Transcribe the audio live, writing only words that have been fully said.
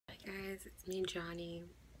guys, it's me, Johnnie.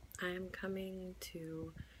 I'm coming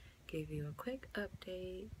to give you a quick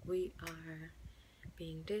update. We are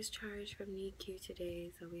being discharged from Nicu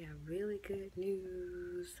today, so we have really good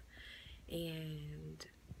news. And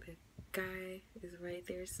the guy is right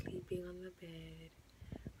there sleeping on the bed.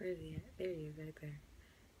 Where is he at? There he is, right there.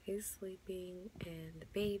 He's sleeping, and the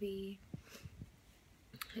baby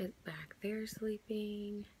is back there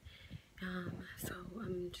sleeping. So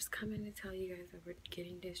I'm just coming to tell you guys that we're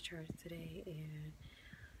getting discharged today, and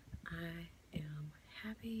I am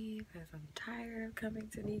happy because I'm tired of coming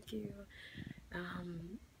to NICU.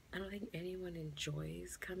 I don't think anyone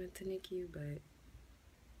enjoys coming to NICU, but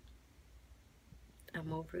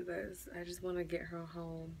I'm over this. I just want to get her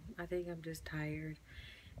home. I think I'm just tired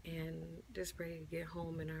and just ready to get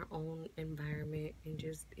home in our own environment and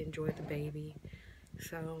just enjoy the baby.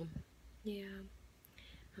 So, yeah,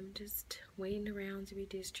 I'm just waiting around to be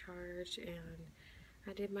discharged, and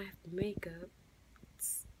I did my makeup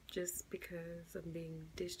just because I'm being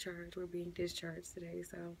discharged. We're being discharged today,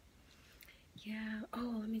 so yeah.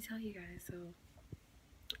 Oh, let me tell you guys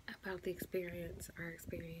about the experience, our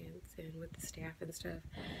experience, and with the staff and stuff.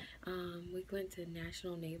 We went to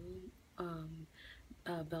National Naval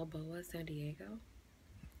Balboa, San Diego.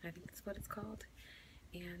 I think that's what it's called.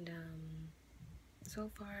 And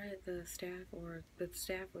so far the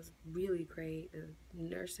staff was really great. The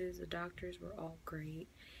nurses, the doctors were all great,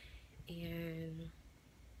 and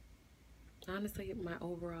honestly, our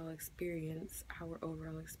overall experience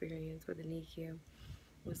with the NICU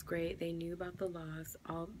was great. They knew about the loss.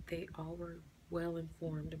 They all were well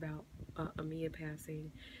informed about Amia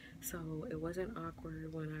passing, so it wasn't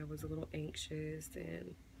awkward when I was a little anxious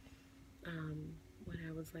and when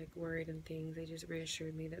I was like worried and things. They just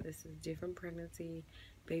reassured me that this is a different pregnancy.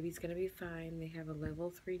 Baby's gonna be fine. They have a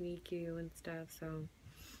level 3 NICU and stuff, so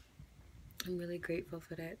I'm really grateful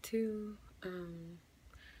for that too.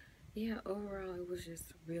 Yeah, overall it was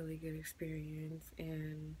just a really good experience,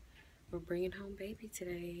 and we're bringing home baby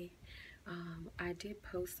today. I did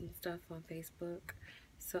post some stuff on Facebook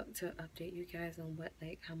so to update you guys on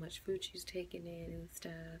how much food she's taking in and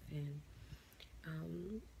stuff, and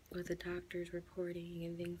with the doctors reporting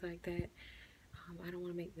and things like that. I don't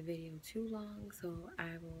want to make the video too long, so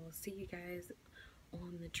I will see you guys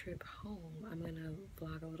on the trip home. I'm gonna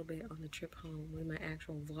vlog a little bit on the trip home with my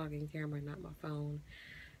actual vlogging camera, not my phone.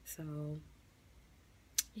 So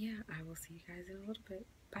yeah, I will see you guys in a little bit.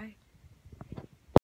 Bye.